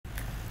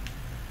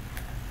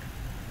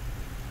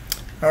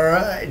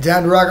Alright,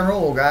 time to rock and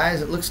roll,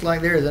 guys. It looks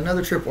like there's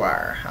another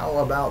tripwire. How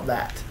about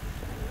that?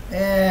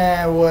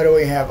 And what do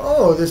we have?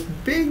 Oh, this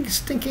big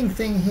stinking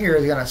thing here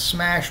is going to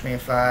smash me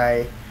if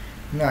I'm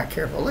not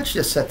careful. Let's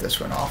just set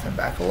this one off and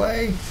back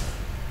away.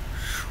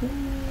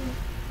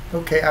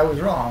 Okay, I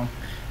was wrong.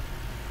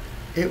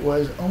 It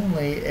was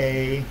only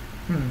a...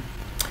 It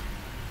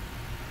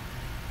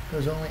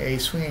was only a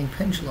swinging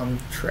pendulum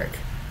trick.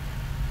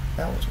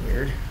 That was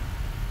weird.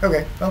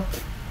 Okay, well...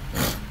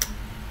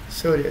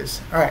 So it is.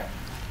 Alright.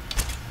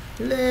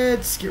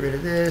 Let's get rid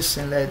of this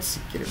and let's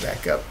get it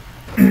back up.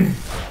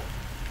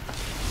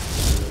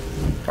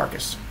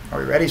 Farkas, are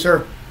we ready,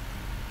 sir?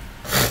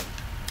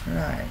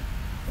 Alright.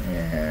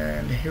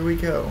 And here we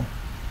go.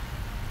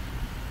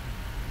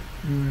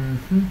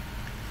 It's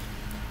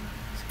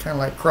kind of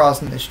like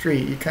crossing the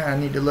street. You kind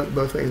of need to look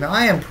both ways. Now,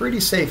 I am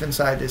pretty safe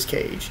inside this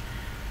cage.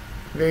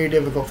 Very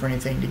difficult for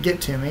anything to get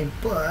to me,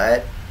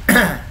 but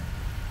I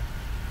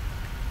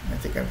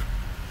think I've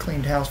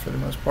cleaned house for the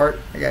most part.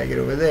 I gotta get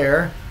over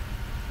there,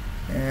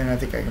 and I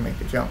think I can make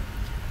the jump.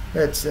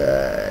 Let's do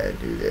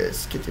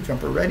this. Get the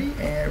jumper ready,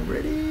 and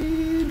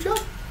ready, jump.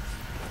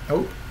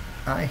 Oh,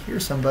 I hear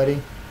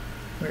somebody.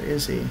 Where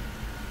is he?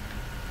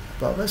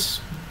 Above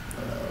us?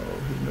 Oh,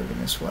 he's moving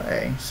this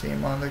way. See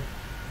him on the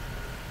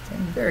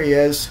thing? There he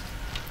is.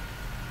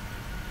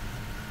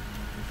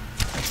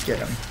 Let's get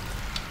him.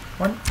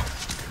 1,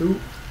 2,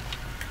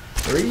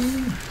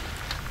 3,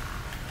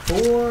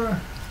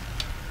 4,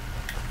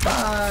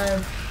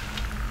 5,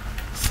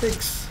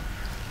 6.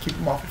 Keep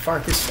him off of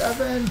Farkas.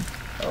 7.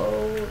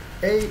 Oh,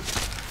 8.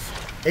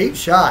 8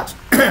 shots.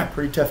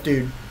 Pretty tough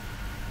dude.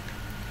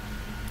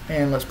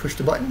 And let's push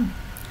the button.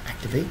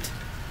 Activate.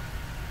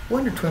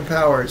 Wonder Twin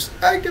Powers.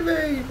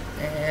 Activate.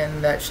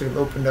 And that should have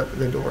opened up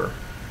the door.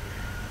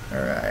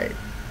 Alright.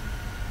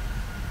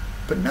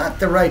 But not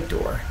the right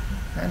door.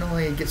 That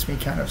only gets me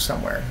kind of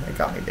somewhere. That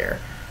got me there.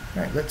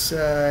 Alright, let's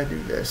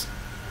do this.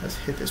 Let's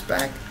hit this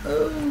back.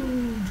 Oh,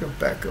 jump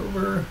back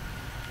over.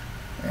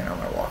 And I'm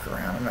going to walk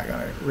around. I'm not going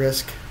to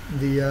risk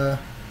the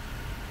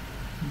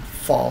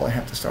fall. I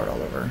have to start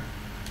all over.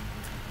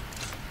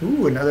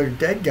 Ooh, another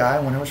dead guy. I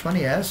wonder how much money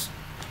he has.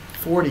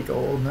 40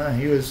 gold. No,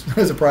 he was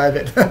a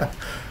private.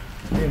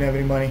 He didn't have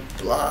any money.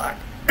 Block.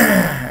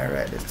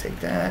 Alright, let's take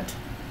that.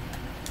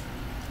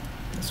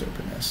 Let's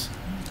open this.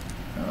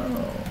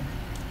 Oh.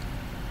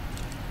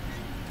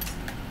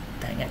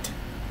 Dang it.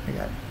 I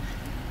got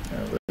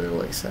a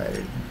little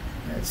excited.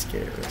 Let's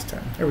get it this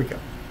time. There we go.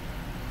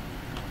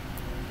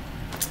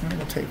 And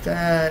we'll take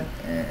that.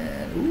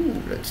 And,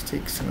 ooh, let's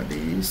take some of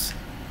these.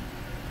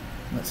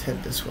 Let's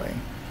head this way.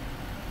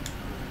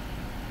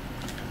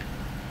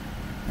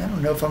 I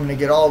don't know if I'm going to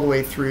get all the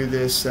way through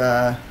this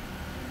in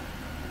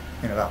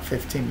about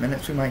 15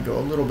 minutes. We might go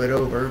a little bit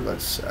over.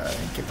 Let's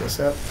get this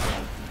up.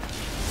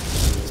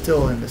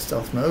 Still in the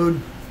stealth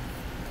mode.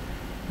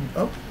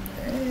 Oh,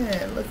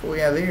 and look what we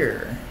have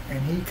here.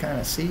 And he kind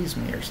of sees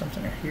me or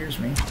something, or hears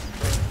me.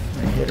 I'm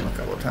going to hit him a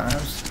couple of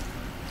times.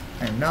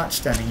 I'm not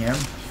stunning him.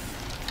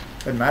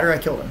 Doesn't matter, I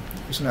killed him.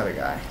 There's another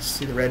guy.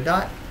 See the red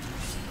dot?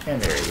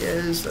 And there he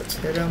is. Let's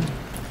hit him.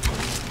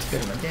 Let's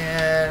hit him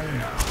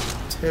again.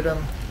 Let's hit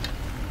him.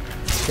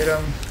 Let's hit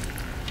him.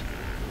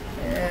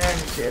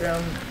 And get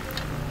him.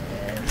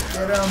 And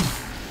get him.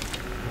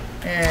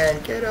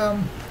 And get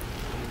him.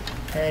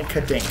 And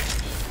ka-dink.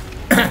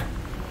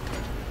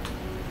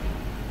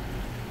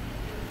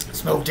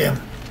 Smoked him.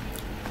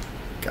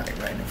 Got it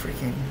right in the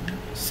freaking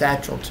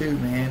satchel too,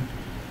 man.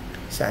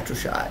 Satchel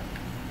shot.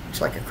 Looks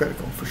like a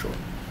critical for sure.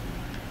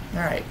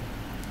 Alright,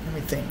 let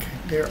me think.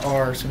 There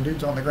are some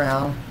dudes on the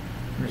ground.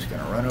 I'm just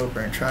going to run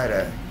over and try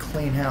to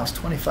clean house.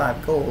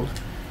 25 gold.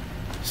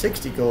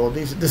 60 gold.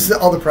 This is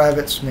all the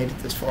privates made it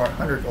this far.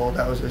 100 gold.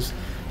 That was his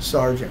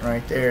sergeant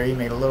right there. He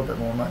made a little bit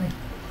more money.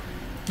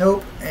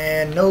 Nope.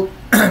 And nope.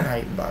 Not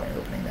even bothering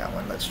opening that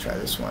one. Let's try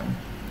this one.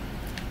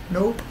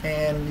 Nope.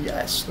 And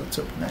yes. Let's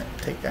open that.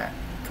 Take that.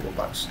 A couple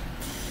bucks.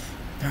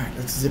 Alright,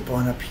 let's zip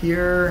on up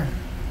here.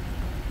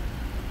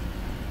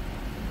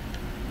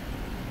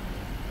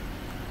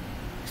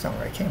 It's not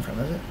where I came from,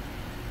 is it?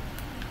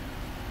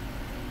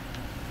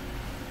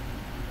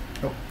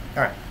 Nope.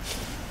 Alright.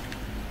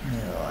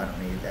 No, I don't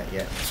need that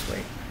yet. Let's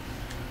wait.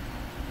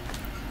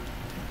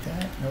 Take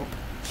that. Nope.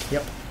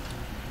 Yep.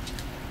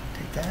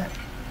 Take that.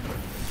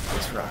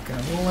 It's rocking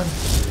and rolling.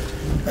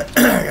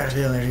 I got a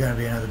feeling there's going to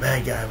be another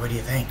bad guy. What do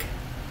you think?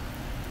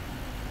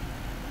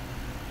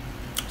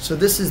 So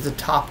this is the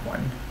top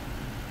one.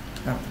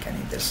 I don't think I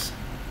need this.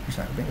 There's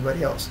not going to be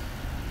anybody else.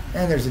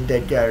 And there's a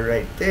dead guy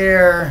right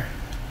there.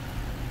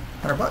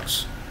 100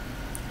 bucks.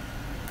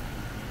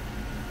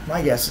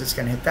 My guess is it's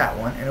going to hit that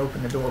one and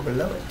open the door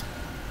below it.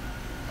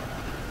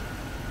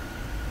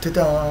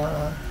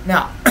 Ta-da!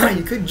 Now,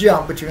 you could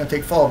jump, but you're going to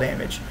take fall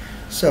damage.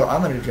 So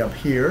I'm going to jump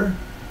here.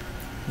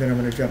 Then I'm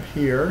going to jump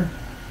here.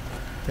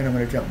 Then I'm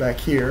going to jump back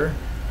here.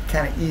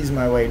 Kind of ease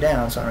my way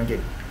down so I don't get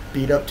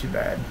beat up too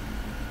bad.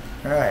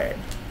 Alright.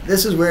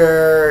 This is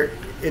where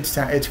it's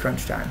time. It's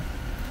crunch time.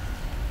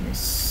 Let me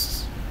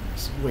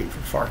wait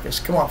for Farkas.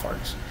 Come on,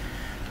 Farkas.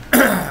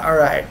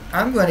 Alright,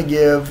 I'm going to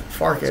give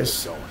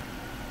Farkas...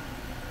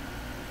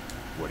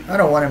 I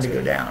don't want him to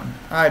go down.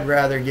 I'd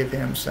rather give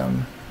him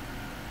some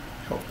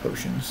health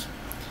potions.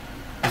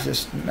 Is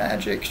this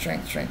magic?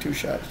 Strength, 2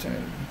 shots.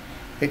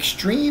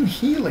 Extreme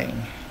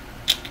healing.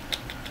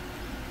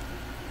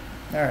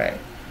 Alright.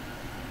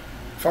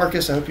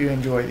 Farkas, I hope you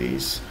enjoy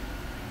these.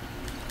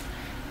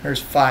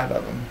 There's 5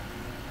 of them.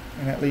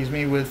 And that leaves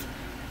me with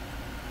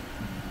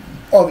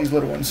all these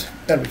little ones.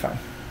 That'll be fine.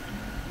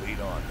 Lead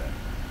on then.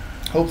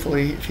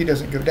 Hopefully, if he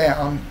doesn't go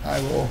down, I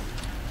will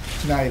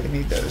not even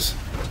need those.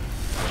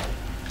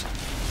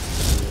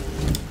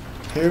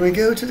 Here we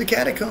go to the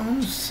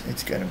catacombs.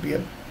 It's going to be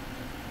a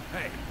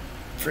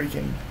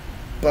freaking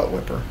butt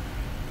whipper.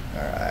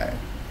 Alright.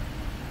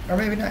 Or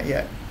maybe not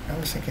yet. I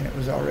was thinking it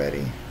was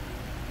already.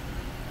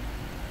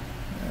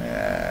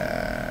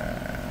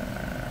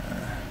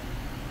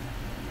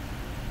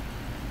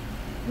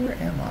 Where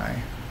am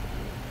I?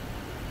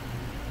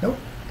 Nope.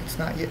 It's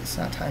not yet. It's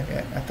not time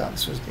yet. I thought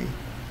this was the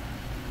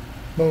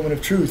moment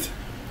of truth.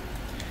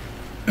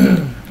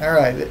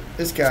 Alright.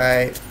 This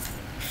guy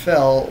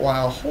fell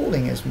while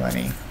holding his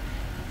money.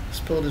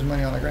 Spilled his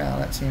money on the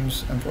ground. That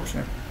seems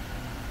unfortunate.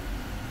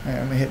 Right,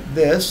 I'm going to hit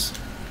this.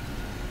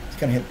 It's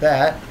going to hit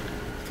that.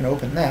 It's going to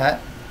open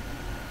that.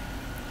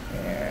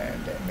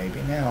 And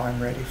maybe now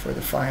I'm ready for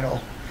the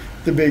final,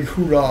 the big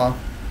hoorah.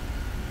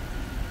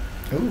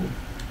 Ooh.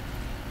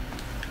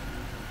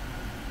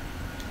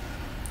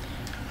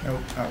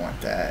 Nope, I want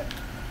that.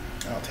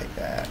 I'll take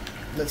that.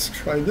 Let's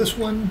try this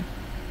one.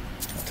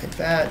 I'll take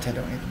that. I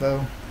don't need the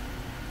bow.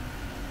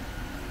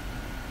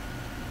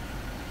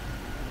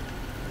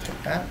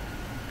 Take that.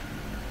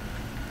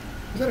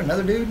 Is that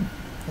another dude?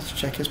 Let's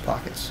check his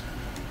pockets.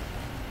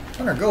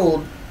 100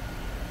 gold.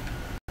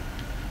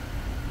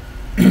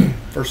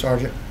 For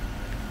Sergeant.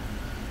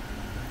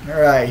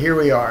 Alright, here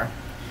we are.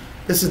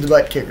 This is the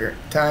butt kicker.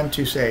 Time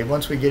to save.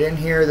 Once we get in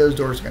here, those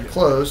doors are going to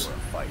close.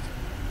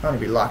 I want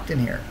to be locked in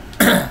here.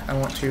 I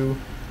want to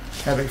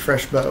have a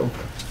fresh bow.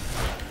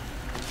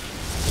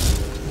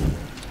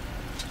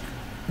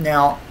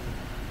 Now,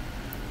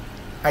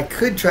 I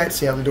could try to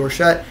see how the door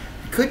shut.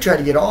 I could try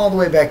to get all the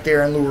way back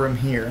there and lure him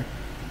here.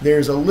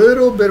 There's a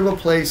little bit of a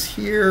place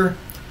here,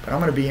 but I'm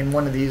going to be in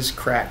one of these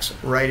cracks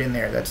right in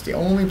there. That's the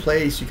only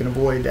place you can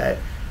avoid that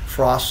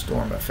frost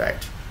storm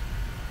effect.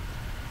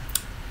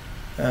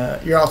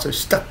 You're also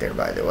stuck there,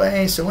 by the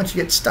way, so once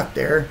you get stuck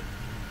there,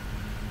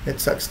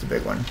 it sucks the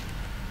big one.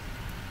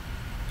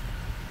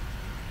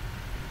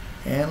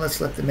 And let's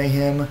let the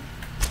mayhem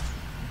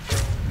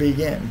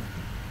begin.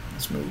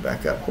 Let's move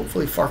back up.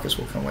 Hopefully Farkas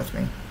will come with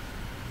me.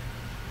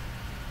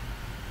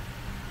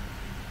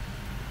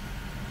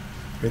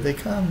 Here they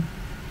come.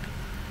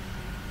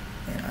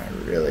 And I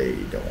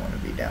really don't want to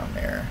be down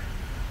there.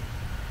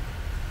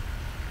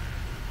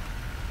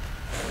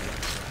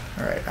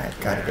 Alright, I've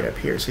got to get up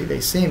here. See, they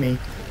see me.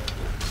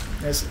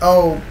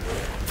 Oh,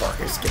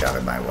 Farkas, get out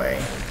of my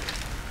way.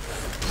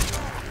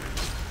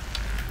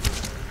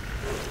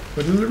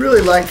 Would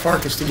really like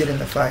Farkas to get in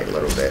the fight a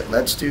little bit.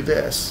 Let's do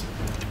this.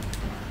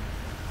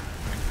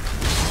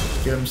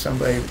 Give him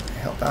somebody to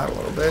help out a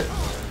little bit.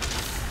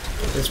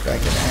 Get this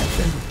back in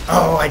action.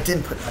 Oh, I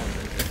didn't put my...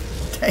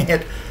 Dang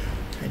it.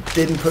 I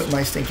didn't put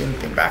my stinking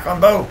thing back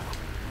on bow.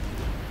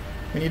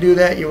 When you do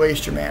that, you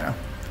waste your mana.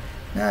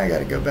 Now I got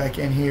to go back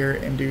in here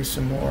and do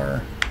some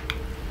more.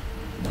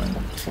 1,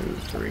 2,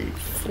 3,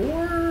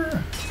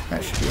 4.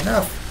 That should be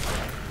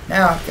enough.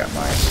 Now I've got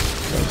my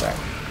thing back.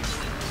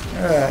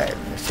 Alright,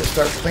 let's just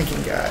start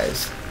plinking,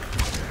 guys.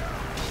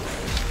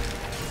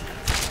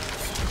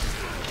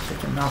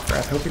 Freaking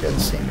Nothrath. Hope he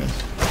doesn't see me.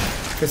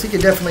 Because he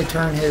could definitely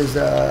turn his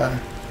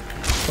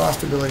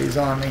frost abilities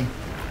on me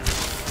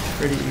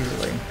pretty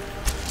easily.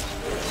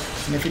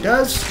 And if he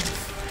does,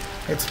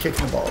 it's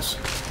kicking the balls.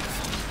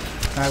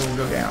 I will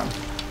go down.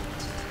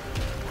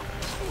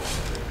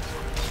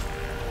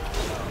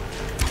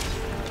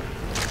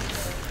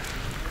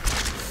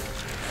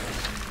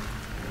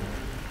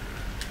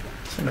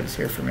 Somebody's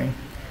here for me.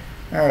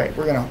 Alright,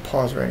 we're going to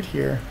pause right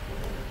here.